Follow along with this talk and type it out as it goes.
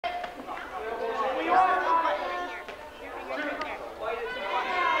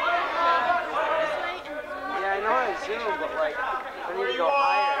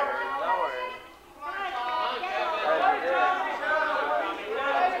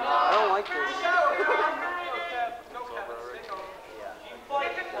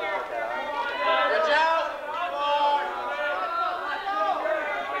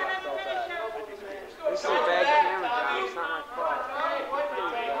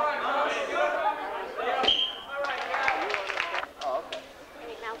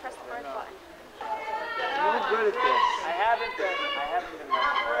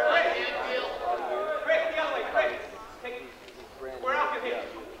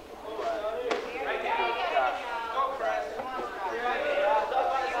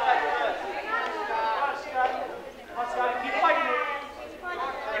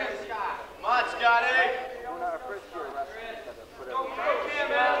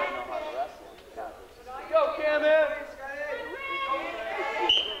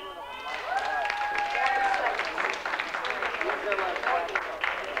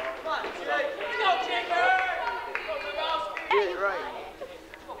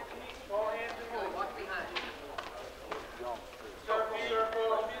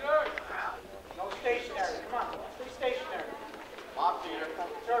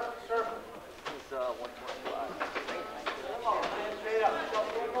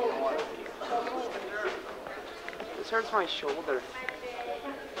hurts my shoulder.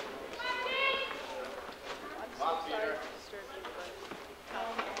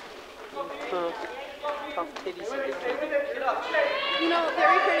 Tough titties. You know,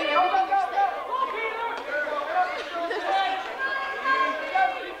 they're recording everything you're saying.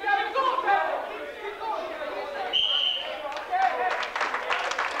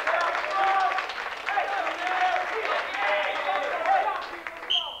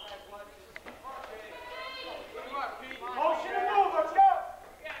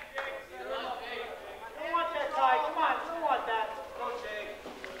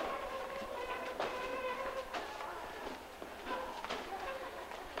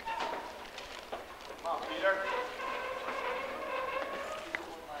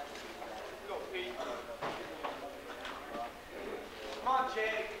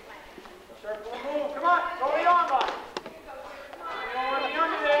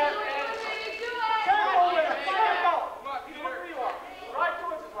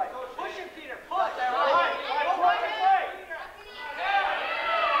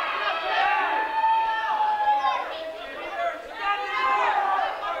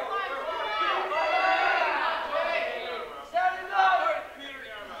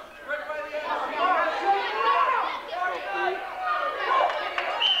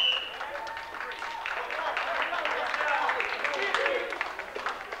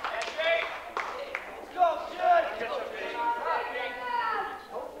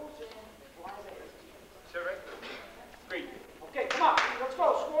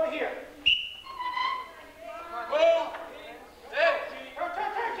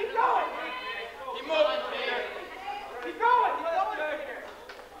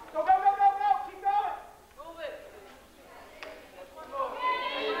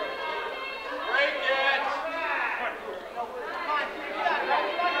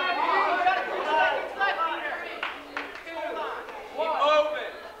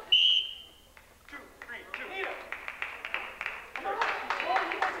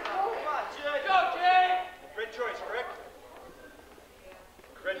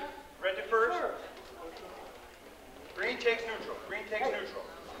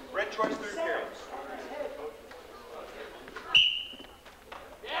 Right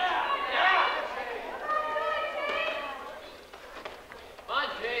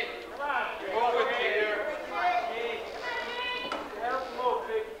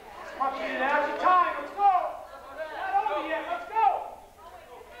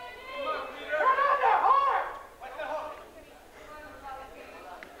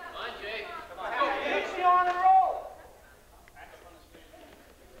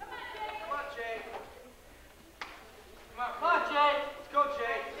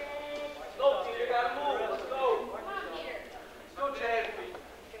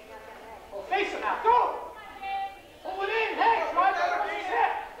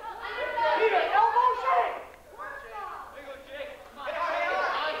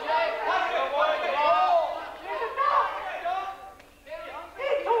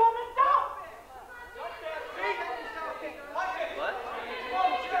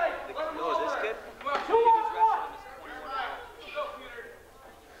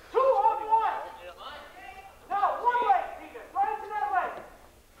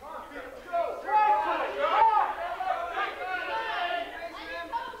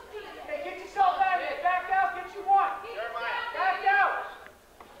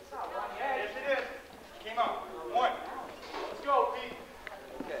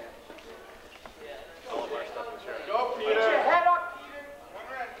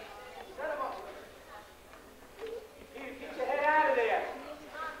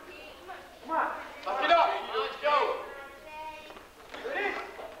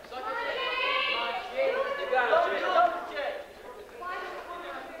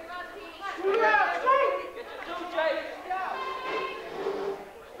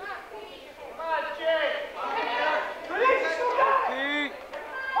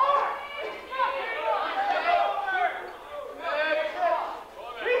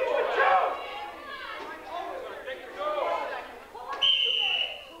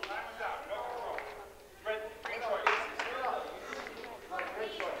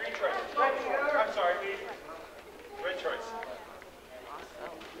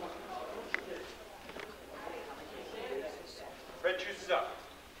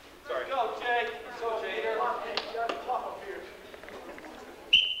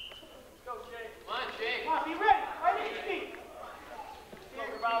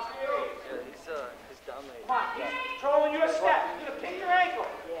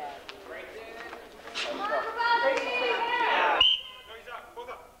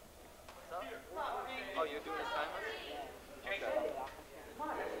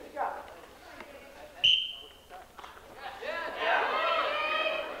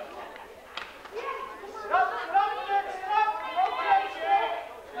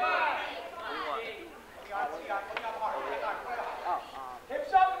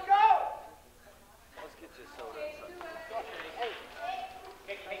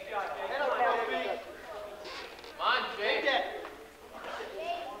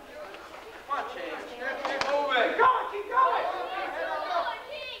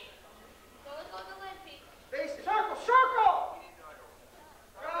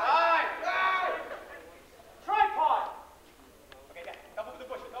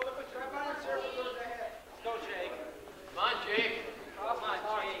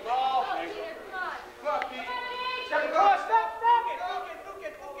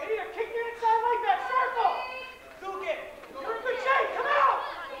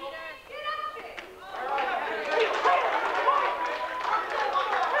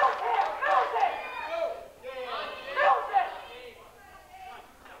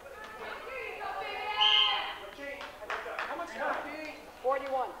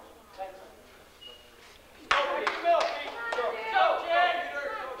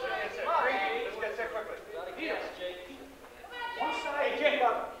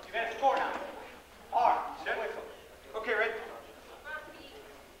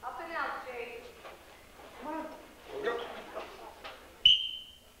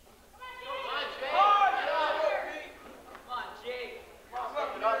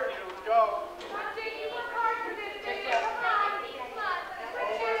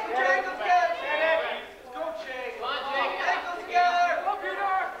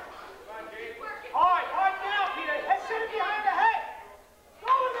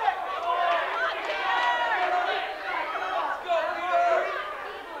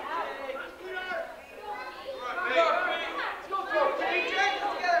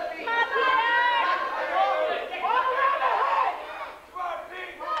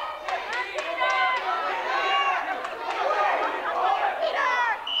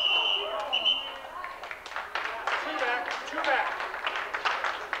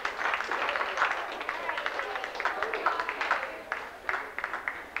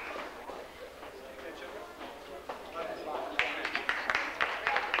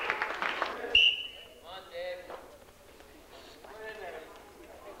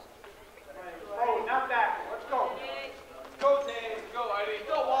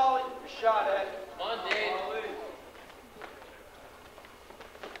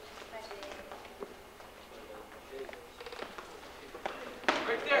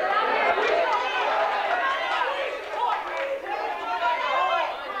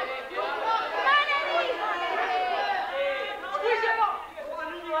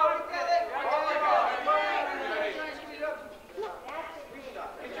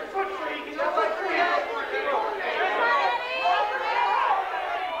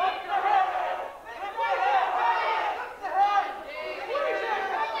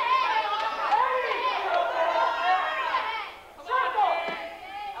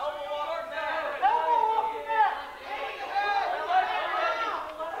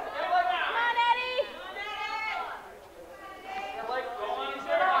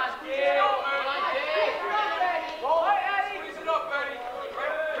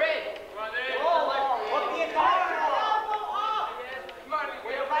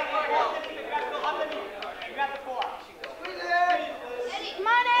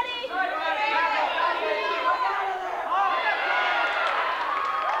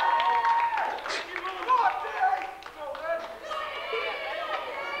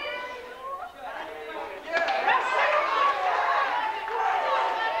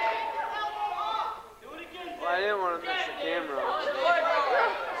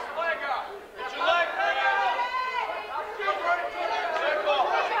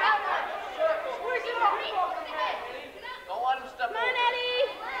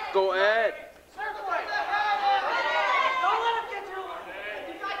Go Ed.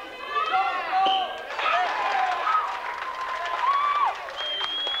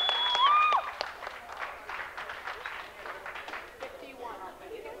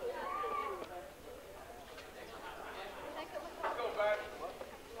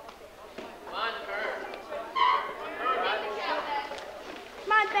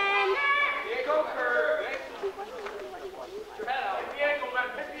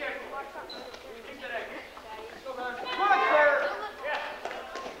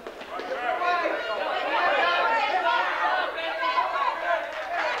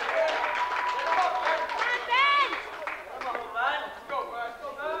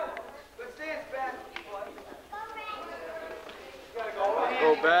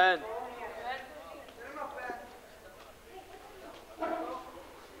 Go Ben.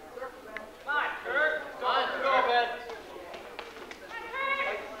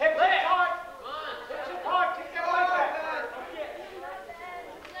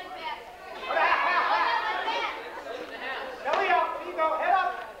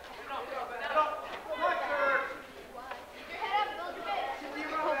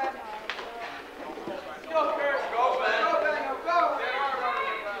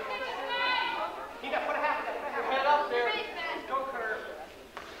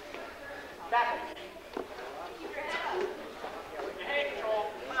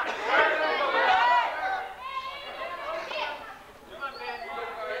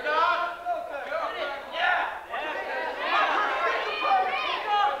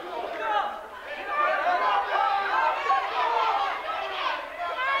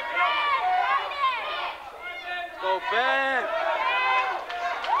 Go, Ben.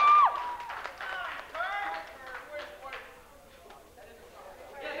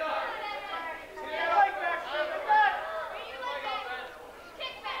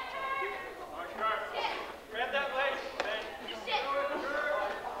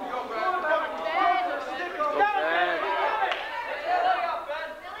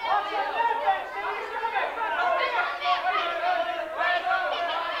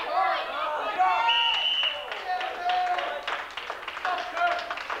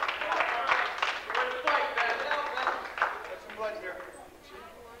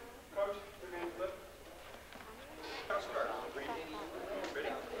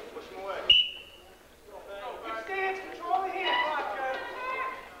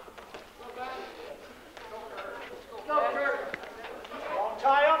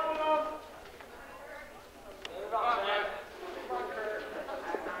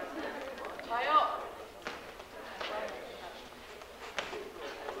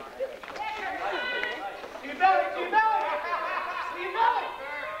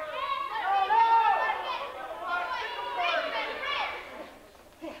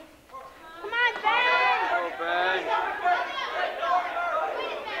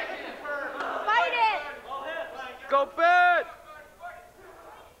 Go, Ben!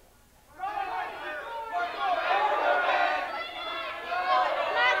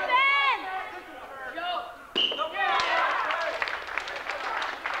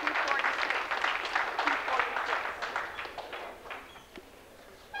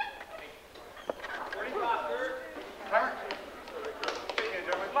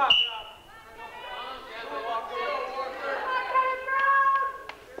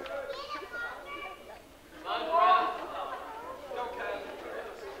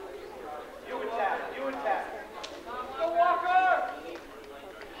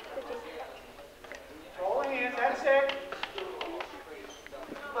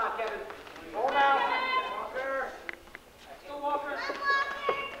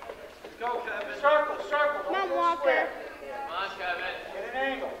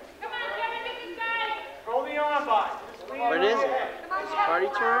 When is it? It's party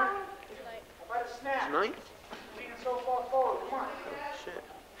turn? Tonight?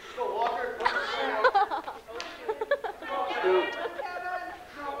 Oh, shit. Shoot.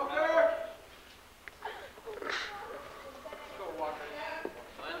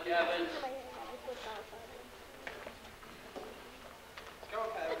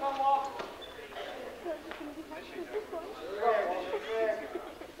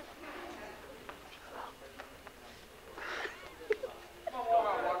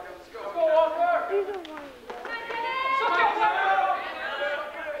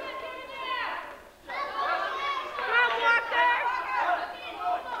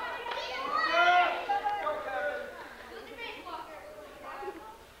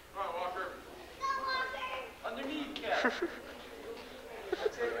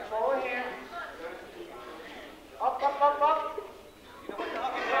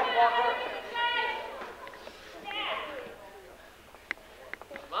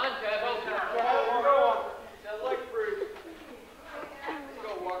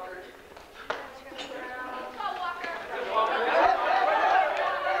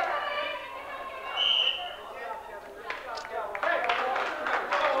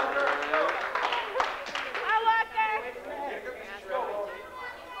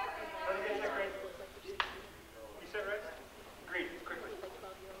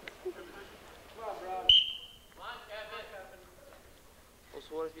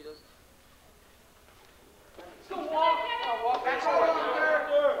 So what if he doesn't?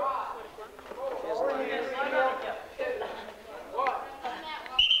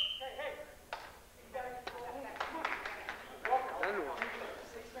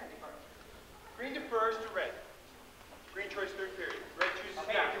 Green defers to red. Green choice third period. Red chooses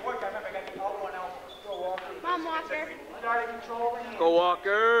now. Mom, Walker. Go,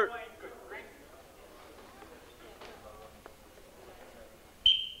 Walker.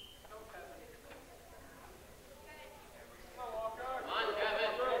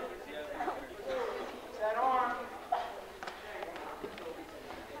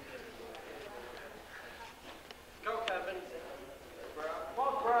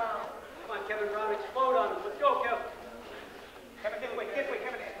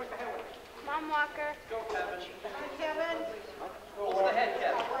 Mom, Walker. Go, Kevin. Kevin. Hold the head,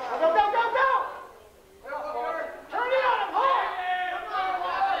 Kevin.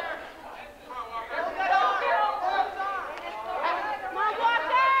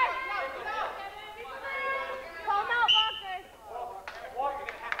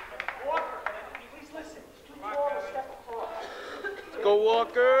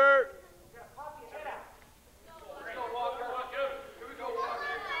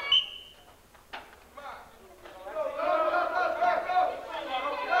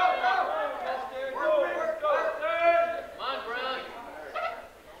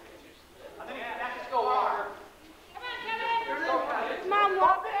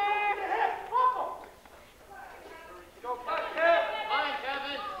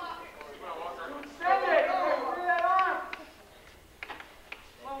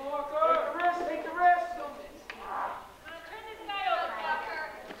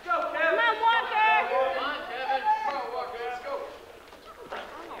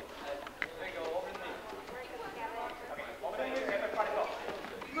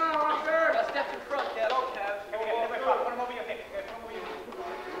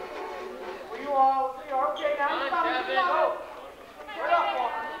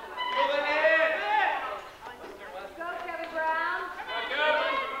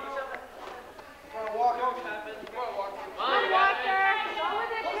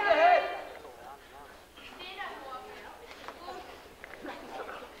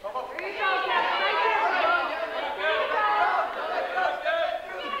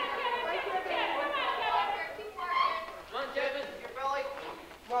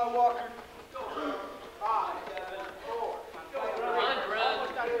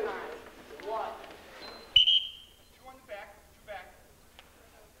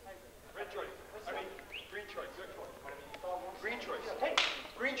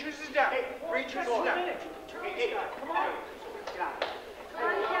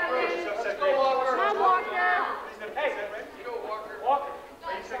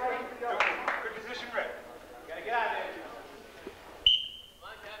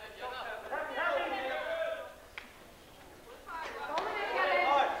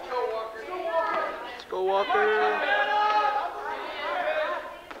 go, Walker.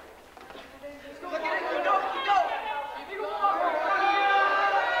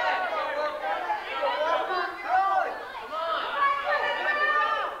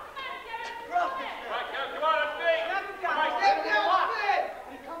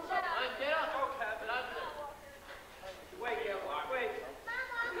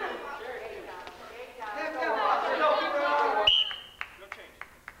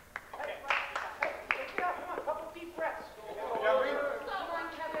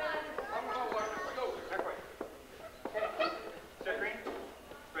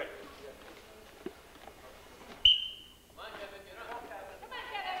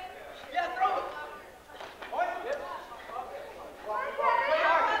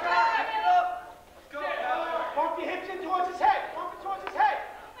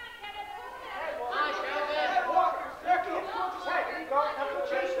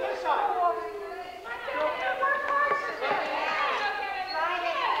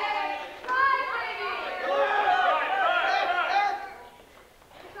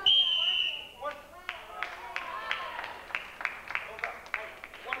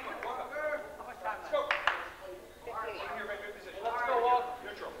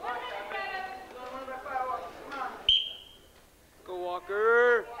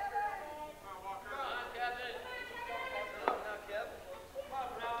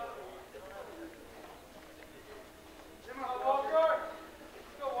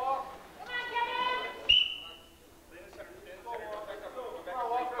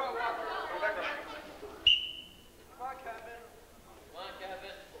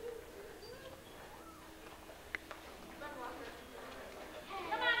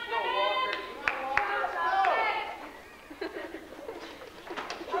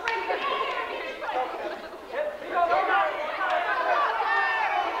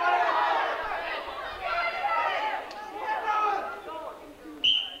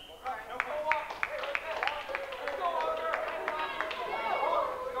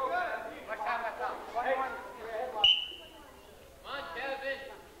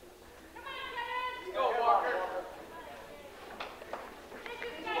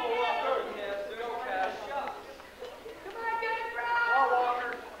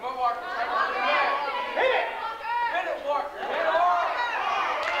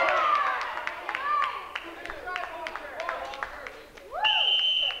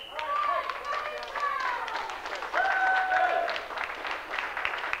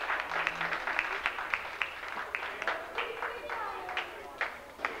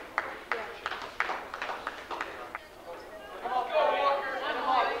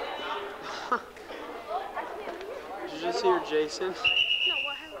 Here, Jason. No, what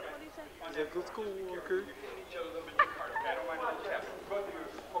do you say? He's like, let's go, Walker.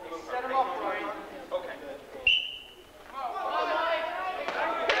 Set him up, Dwayne. Okay.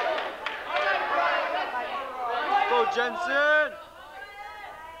 Jensen!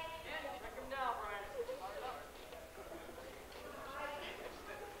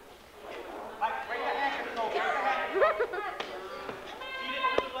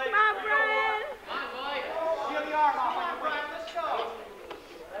 Come on, Brian! Seal the arm off on your Brian. Let's go.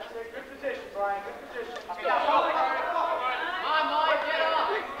 That's it. Good position, Brian. Good position. Come on, Mike. Get up.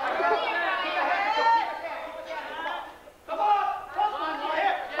 Keep the hand. Come on. Pump the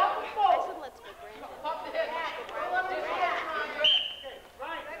hip. Pump the foot. Let's go, Brandon. Pump the hip.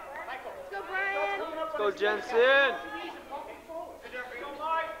 Brian. Michael. Let's go, Brian. Let's go, Jensen! Sit there, Green.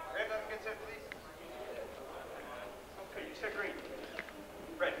 Red, let him get set, please. Okay, you set Green.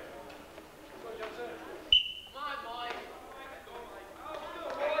 Red.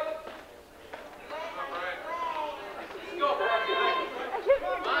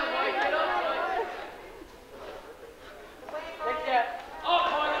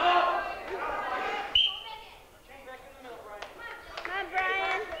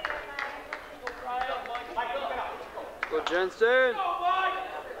 Go, Jensen!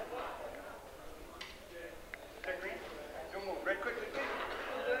 Set Green. Don't move. Red, quickly.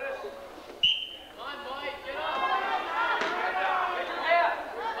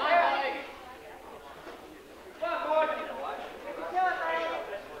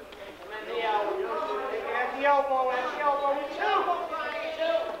 The elbow, and the elbow, two.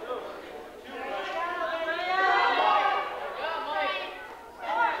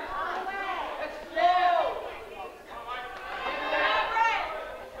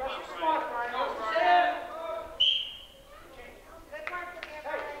 Smart, Brian.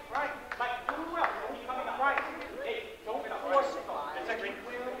 Hey, Brian, Mike, do well. Keep coming up. Brian, hey, don't force it. That's it, Green.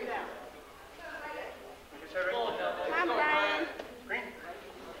 Clear it down. Come on, Brian. Green.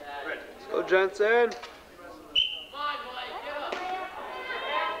 Red. Let's go, Jensen! Come on, Jensen.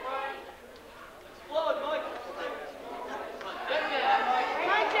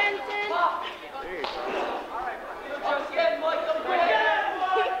 There you go. Jensen!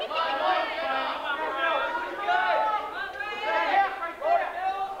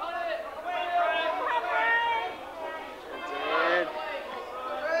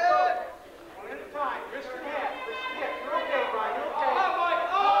 One at a time. Wrist and hand. Wrist and hand. You're okay, Brian. You're okay.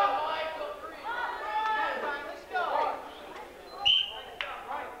 Let's go.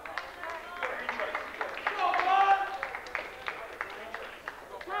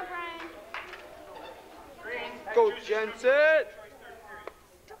 Come on, Brian. Green. Go, Jensen!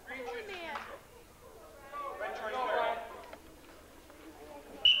 Green choice. Red choice third.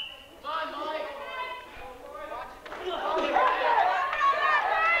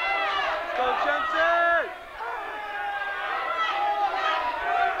 Go, Jensen!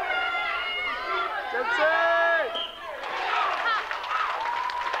 Jensen!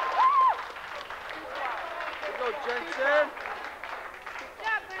 Go, Jensen! Good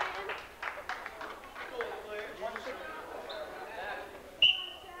job, Brandon.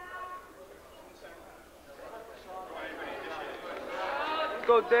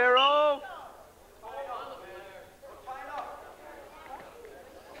 Go, Darryl!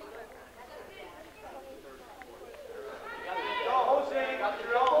 Go, Jose.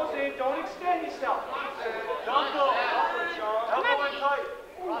 Jose, don't extend yourself. Don't go. Elbow in tight.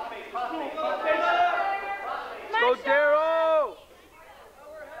 Go, Darryl!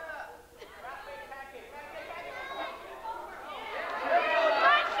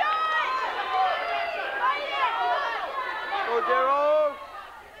 Go, Darryl!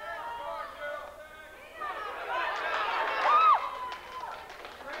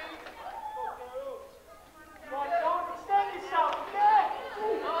 Don't extend yourself. Okay?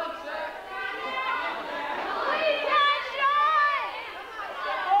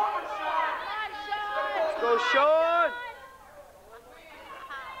 Let's go, Sean!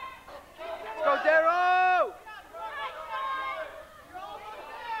 Let's go, Darryl!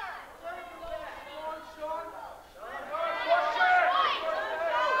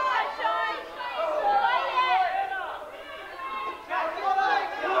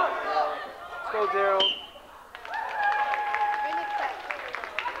 Let's go, Darryl.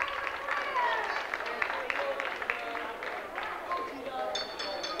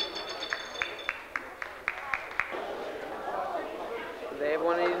 Do they have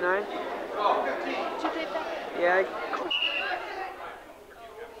 189? Yeah. I'm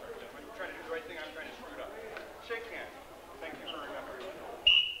trying to do the right thing. I'm trying to screw it up. Shake hands. Thank you for remembering.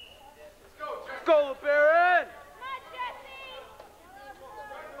 Let's go, LeBaron!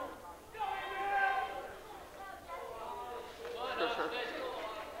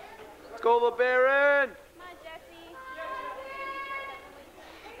 Let's go, LeBaron! Come on, Jesse.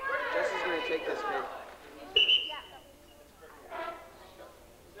 Jesse's gonna take this kid. Yeah.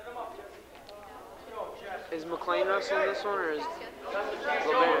 Is McLean wrestling this one, or is I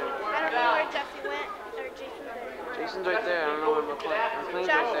don't know where Jesse went, or Jason's there. Jason's right there? I don't know where McLean's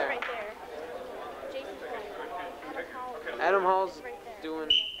Josh right is there. right there. Jason's right. Adam Hall's right there. doing.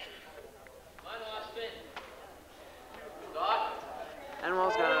 Adam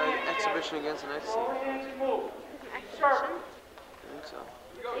Hall's got an exhibition against the next team. Exhibition? I think so.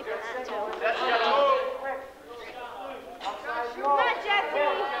 Jason had to. That's got to move. Come on,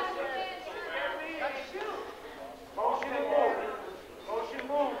 Jesse! Motion and move. Motion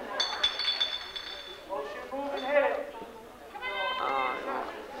move. Motion move and hit it. Come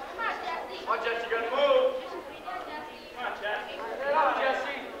on, Jesse, you got to move. Come on, Jesse. Come on,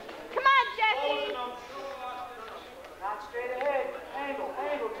 Jesse. Come on, Jesse! Not straight ahead.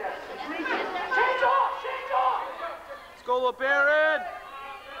 Angle, Jesse. Change off. Let's go, LeBaron!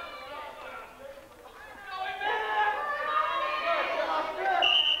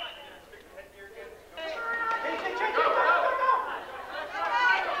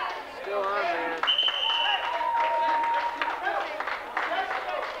 Still on, man.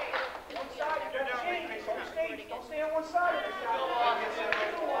 Don't stay on one side.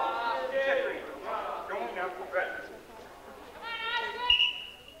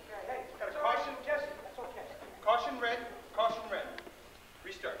 Caution, Jesse. That's okay. Caution red.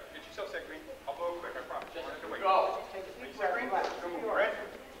 Restart. Get yourself set green. I'll blow quick, I promise. Go. Set green. Go. Red.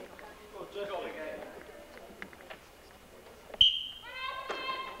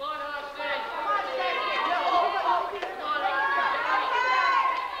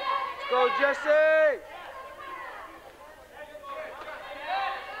 Go, Jesse!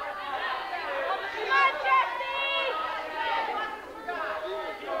 Come on, Jesse!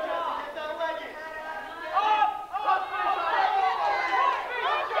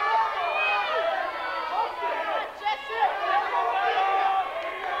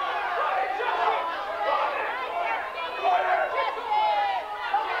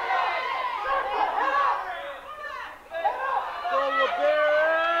 Go,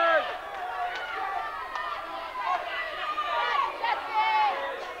 LeBaron!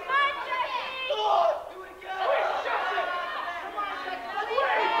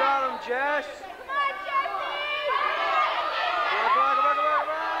 You got him, Jess! Come on!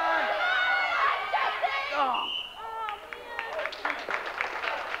 Oh.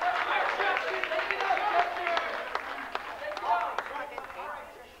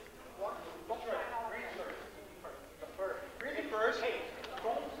 Green first.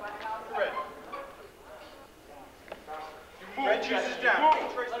 Red. Red chooses down.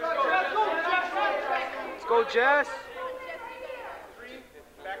 Let's go, Jess! Three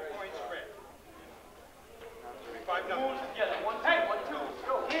back points red. 5 down. Hey, 1, 2,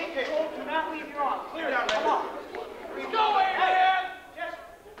 go. Okay. Do not leave your arm. Clear down. Come on. Go, Abraham!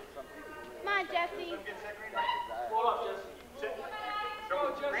 Come on, Jesse. Hold up, Jesse. Sit. Go,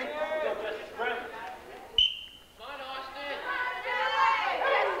 Jesse. Go, Jesse. Red.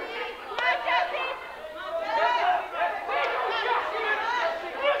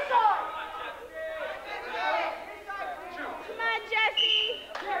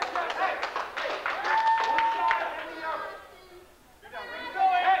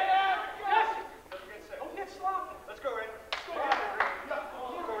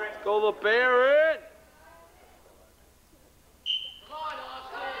 Go, LeBaron!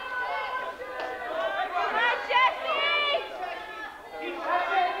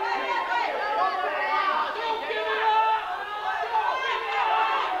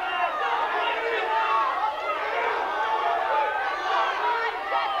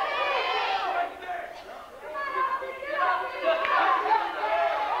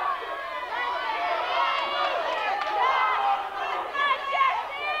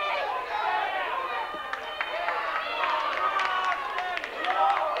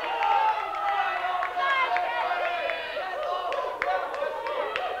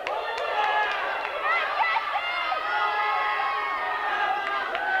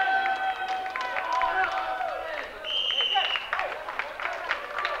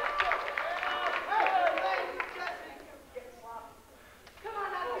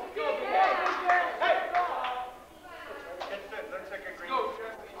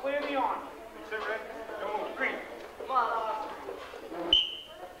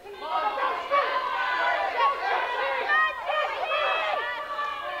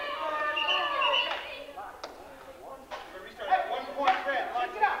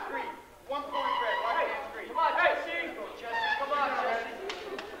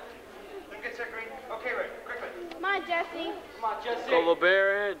 Jesse. Come on, Jesse. Go,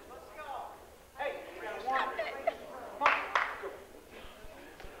 LeBaron. Hey, we got one. Come on. Go.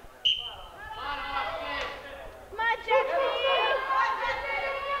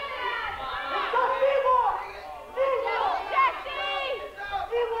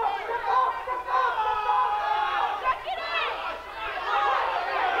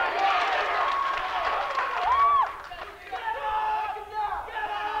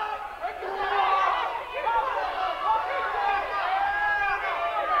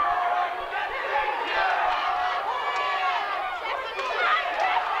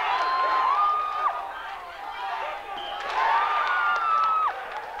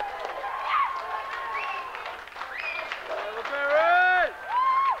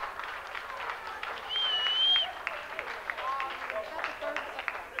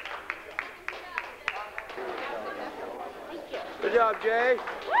 Good job, Jay.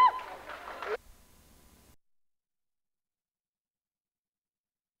 Woo!